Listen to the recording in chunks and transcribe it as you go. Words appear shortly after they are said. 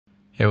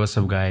Hey, what's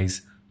up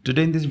guys?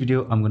 Today in this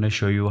video I'm going to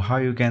show you how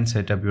you can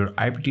set up your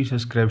IPTV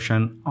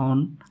subscription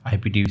on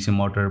IPTV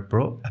Motor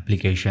Pro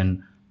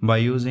application by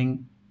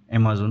using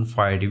Amazon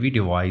Fire TV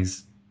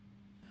device.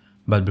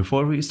 But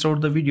before we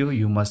start the video,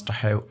 you must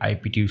have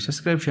IPTV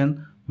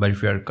subscription. But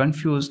if you are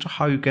confused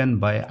how you can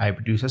buy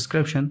IPTV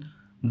subscription,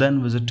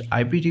 then visit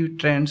IPTV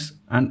Trends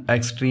and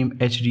Extreme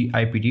HD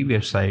IPTV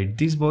website.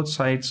 These both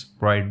sites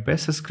provide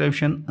best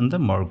subscription in the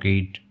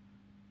market.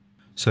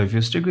 So if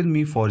you stick with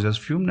me for just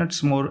few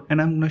minutes more,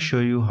 and I'm going to show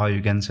you how you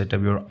can set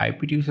up your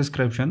IPTV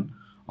subscription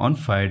on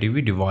Fire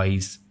TV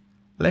device.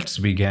 Let's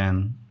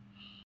begin.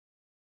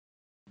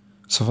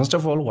 So first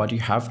of all, what you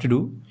have to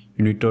do,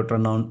 you need to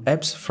turn on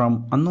apps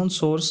from unknown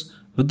source.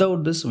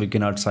 Without this, we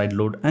cannot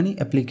sideload any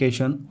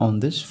application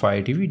on this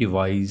Fire TV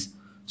device.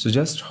 So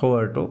just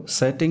hover to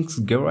settings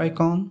gear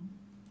icon.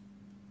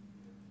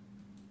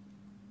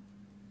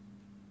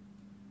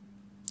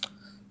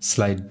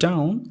 Slide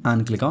down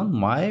and click on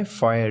My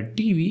Fire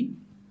TV,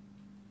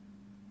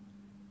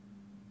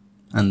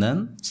 and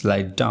then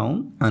slide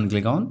down and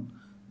click on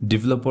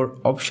Developer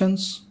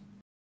Options.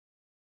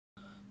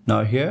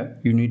 Now here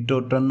you need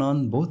to turn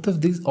on both of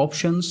these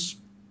options.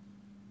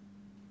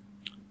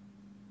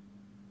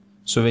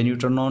 So when you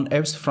turn on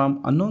apps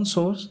from unknown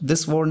source,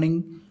 this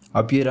warning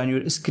appear on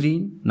your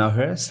screen. Now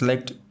here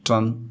select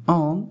Turn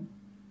On,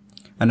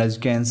 and as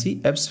you can see,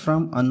 apps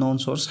from unknown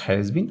source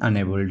has been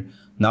enabled.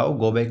 Now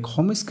go back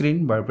home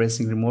screen by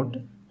pressing remote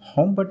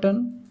home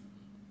button,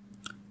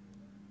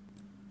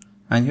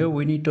 and here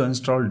we need to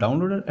install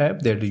downloader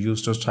app that is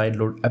used to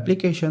sideload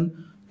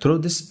application. Through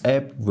this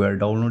app we are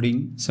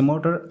downloading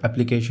Motor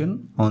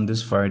application on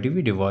this Fire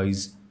TV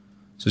device.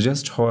 So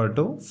just hover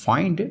to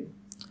Find,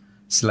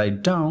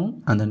 slide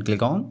down and then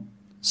click on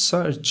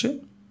Search.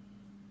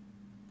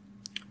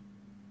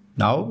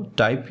 Now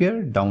type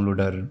here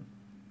downloader.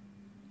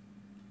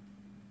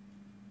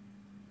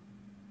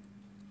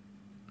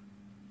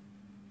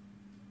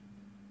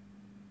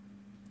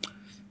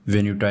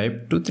 When you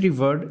type 2-3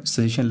 word,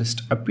 suggestion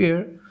list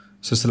appear.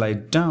 So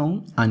slide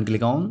down and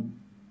click on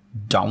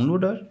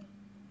downloader.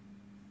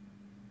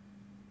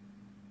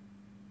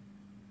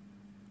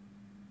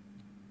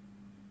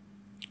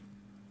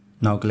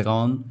 Now click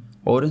on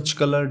orange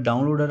color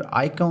downloader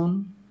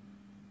icon.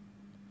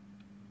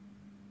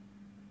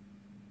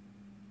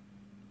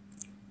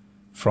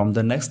 From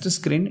the next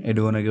screen, it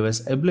is going to give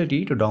us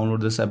ability to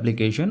download this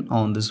application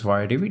on this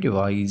Fire TV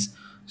device.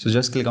 So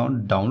just click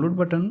on download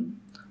button,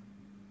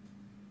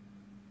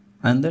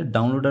 and the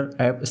downloader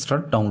app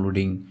start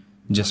downloading.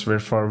 Just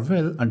wait for a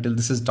while until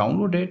this is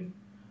downloaded,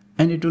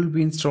 and it will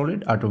be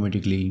installed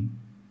automatically.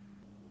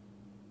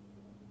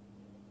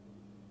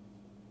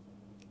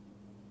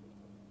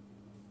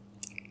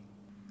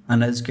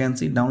 And as you can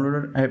see,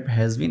 downloader app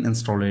has been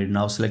installed.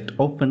 Now select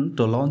open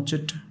to launch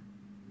it.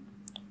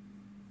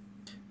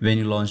 When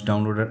you launch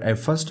downloader app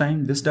first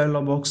time, this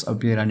dialog box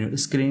appear on your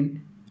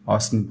screen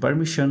asking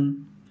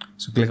permission.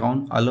 So click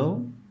on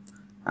allow,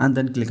 and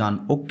then click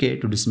on OK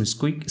to dismiss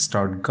quick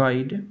start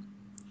guide.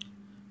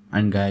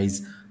 And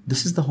guys,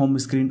 this is the home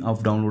screen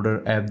of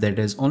downloader app that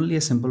has only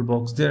a simple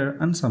box there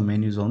and some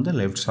menus on the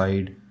left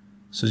side.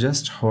 So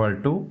just hover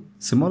to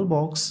small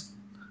box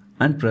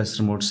and press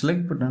remote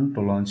select button to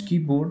launch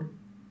keyboard.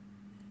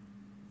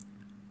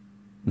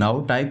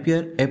 Now type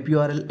your app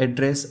URL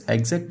address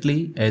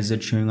exactly as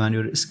it's showing on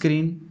your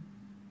screen.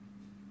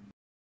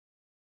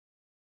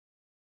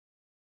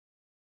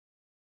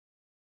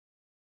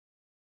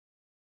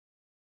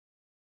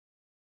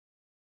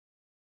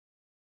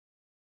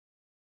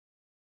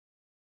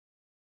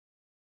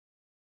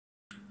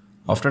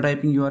 After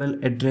typing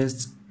URL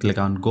address, click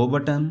on Go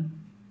button,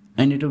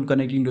 and it will be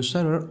connecting to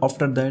server.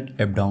 After that,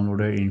 app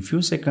downloaded in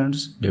few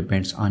seconds,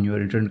 depends on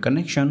your internet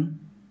connection.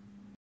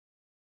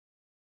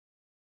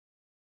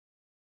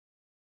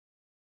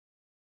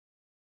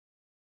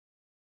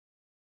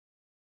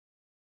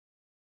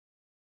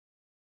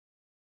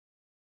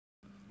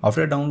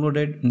 After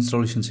downloaded,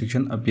 installation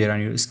section appear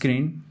on your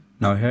screen.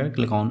 Now here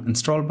click on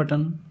Install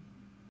button.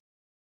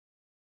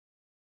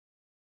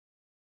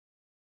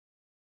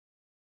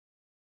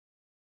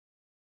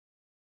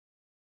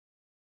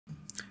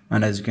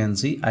 And as you can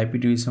see,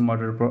 IPTV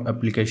Motor Pro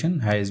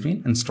application has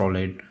been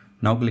installed.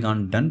 Now click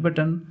on Done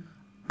button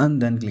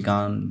and then click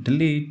on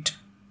Delete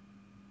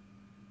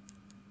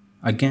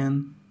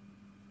again.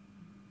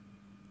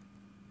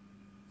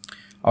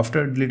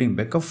 After deleting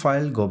backup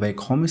file, go back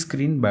home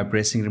screen by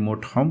pressing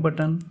remote home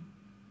button,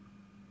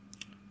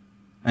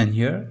 and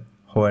here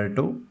hover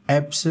to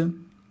Apps.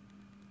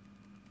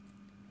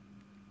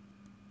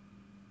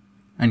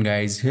 And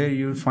guys, here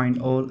you will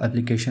find all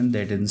application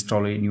that is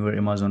installed in your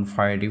Amazon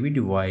Fire TV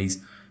device.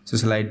 So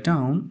slide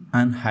down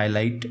and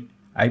highlight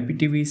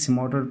IPTV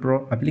Motor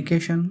Pro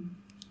application.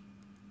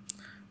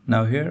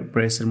 Now here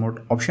press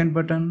remote option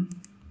button.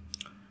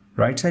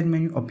 Right side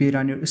menu appear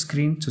on your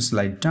screen. So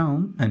slide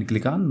down and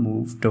click on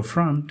Move to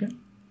Front.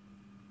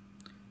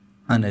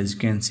 And as you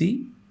can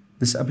see,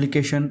 this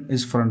application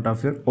is front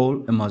of your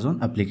all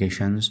Amazon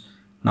applications.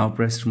 Now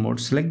press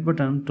remote select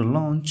button to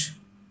launch.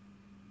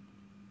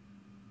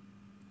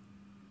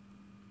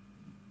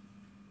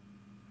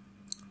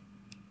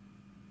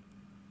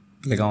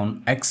 Click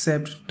on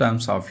accept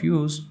terms of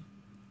use.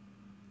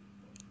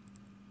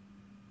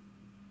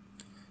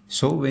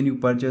 So when you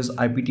purchase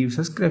IPTV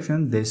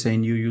subscription, they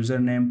send you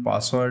username,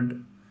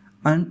 password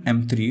and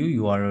M3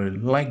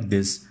 URL like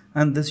this,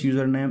 and this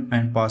username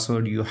and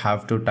password you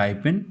have to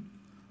type in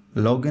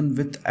login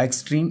with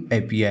Extreme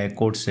API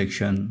code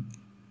section.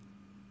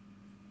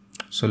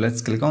 So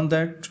let's click on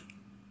that.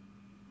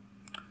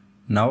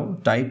 Now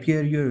type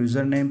here your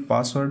username,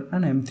 password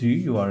and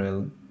M3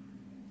 URL.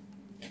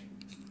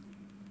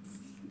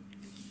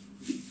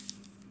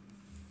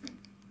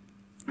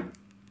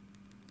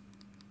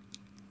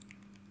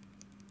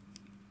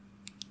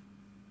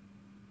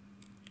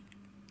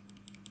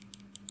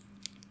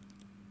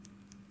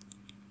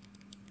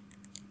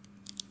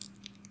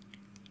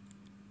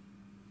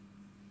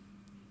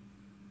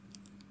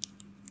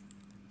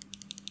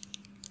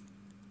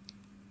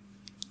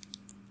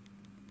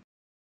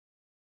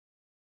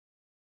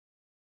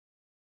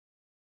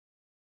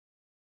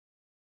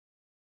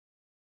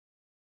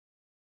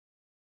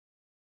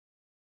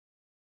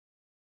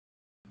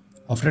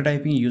 After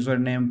typing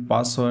username,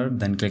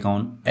 password, then click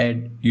on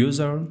add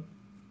user.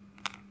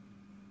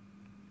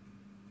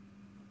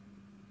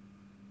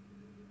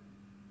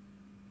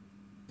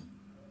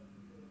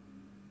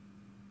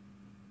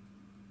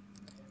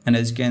 And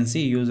as you can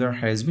see, user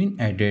has been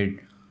added.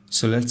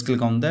 So let's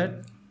click on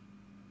that.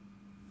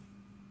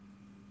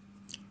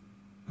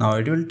 Now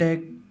it will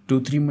take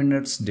 2-3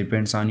 minutes,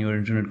 depends on your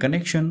internet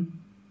connection.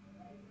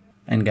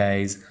 And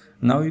guys,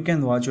 now you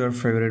can watch your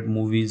favorite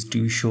movies,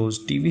 TV shows,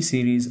 TV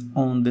series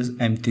on this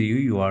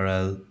M3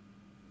 URL.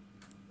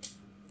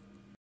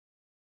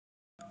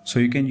 So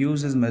you can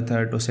use this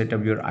method to set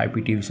up your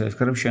IPTV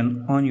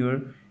subscription on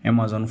your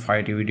Amazon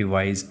Fire TV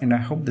device. And I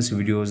hope this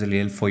video was really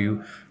helpful for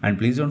you. And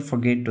please don't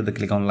forget to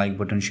click on like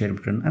button, share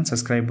button and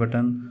subscribe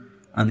button.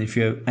 And if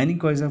you have any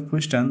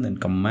question, then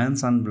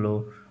comments on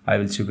below. I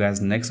will see you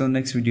guys next on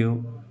next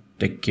video.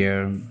 Take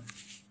care.